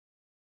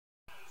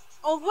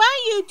Alright,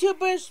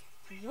 YouTubers,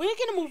 we're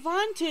gonna move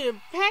on to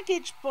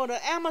package for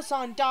the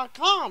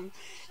Amazon.com,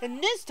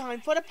 and this time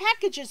for the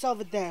packages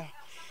over there.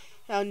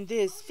 On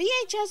this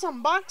VHS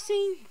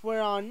unboxing,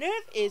 where on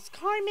earth is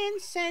Carmen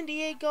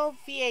Sandiego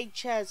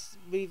VHS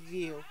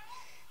review.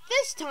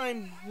 This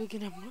time we're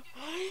gonna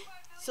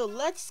so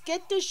let's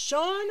get this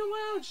show on the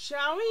road,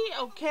 shall we?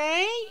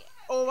 Okay?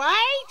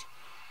 Alright?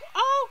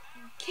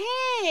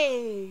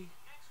 Okay.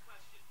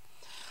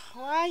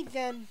 Alright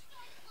then.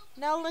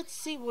 Now let's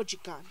see what you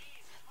got.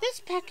 This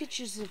package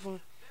is for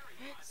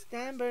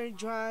standby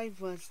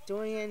drive was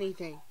doing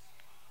anything.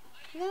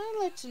 Now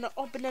let's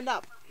open it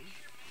up.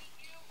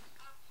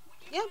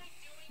 Yep,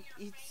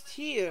 it's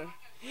here.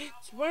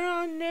 It's where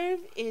on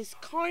earth is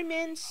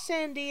Carmen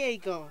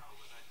Sandiego,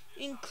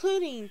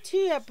 including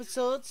 2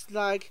 episodes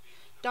like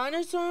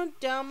Dinosaur,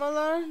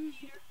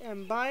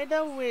 and by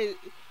the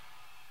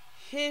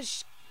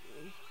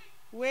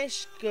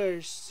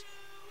Whiskers.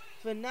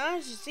 For now,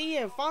 you see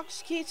a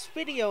Fox Kids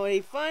video, a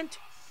front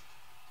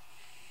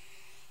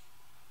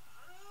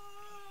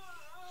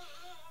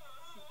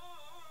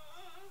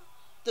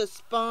the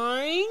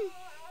spine,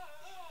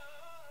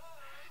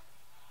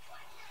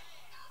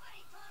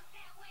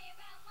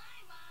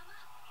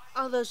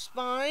 other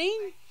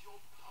spine,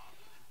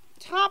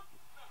 top,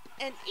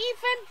 and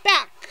even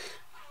back.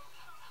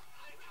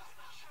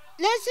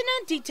 Lesson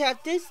on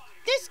detectives.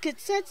 This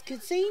cassette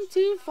contains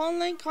 2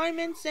 full-length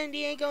Carmen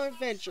Sandiego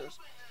adventures.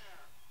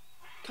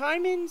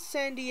 Carmen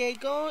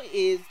Sandiego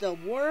is the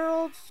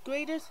world's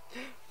greatest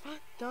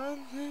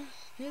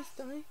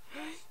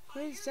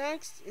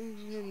Sax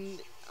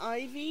and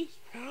Ivy.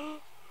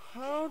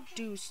 How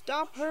to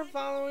stop her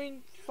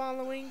following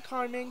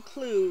Carmen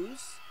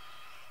clues.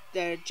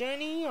 Their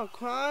journey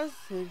across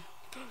the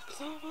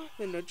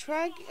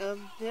track of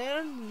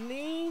their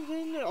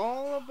leaving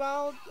all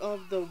about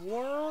of the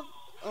world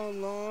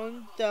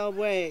along the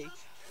way.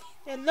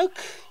 And look,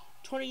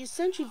 20th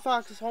Century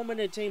Fox Home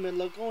Entertainment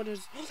logo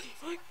is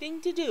the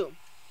thing to do.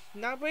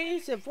 Now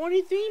rated at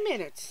 43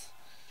 minutes.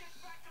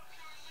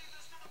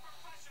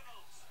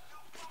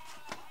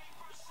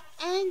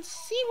 And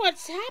see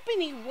what's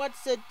happening, what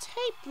the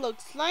tape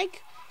looks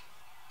like.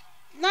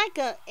 Like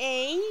a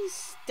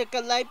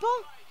sticker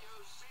label.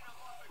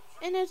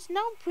 And there's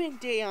no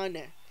print date on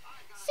it.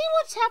 See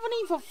what's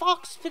happening for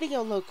Fox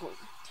Video logo.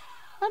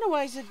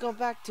 Otherwise it'd go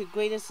back to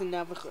greatest and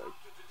never heard.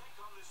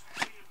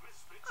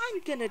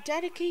 I'm gonna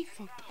dedicate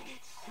for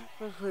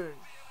her.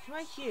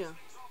 Right here.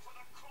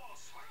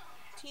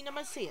 Tina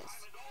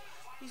Macias.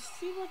 You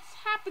see what's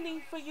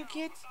happening for you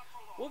kids?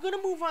 We're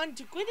gonna move on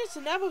to greatest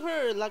and never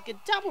heard, like a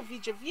double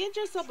feature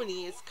VHS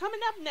opening is coming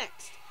up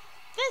next.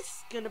 This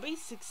is gonna be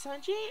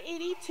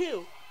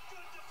 682.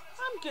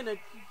 I'm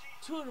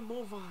gonna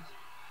move on.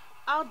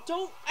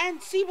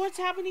 And see what's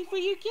happening for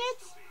you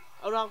kids?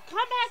 Or I'll come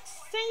back,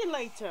 see you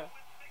later.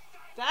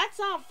 That's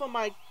all for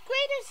my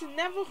greatest and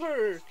never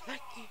heard.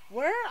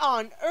 Where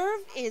on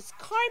earth is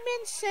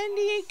Carmen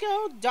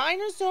Sandiego,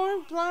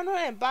 Dinosaur,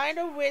 and by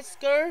the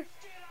Whisker?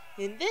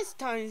 And this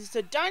time it's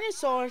the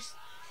Dinosaurs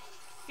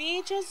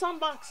VHS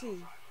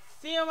unboxing.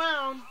 See you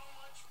around.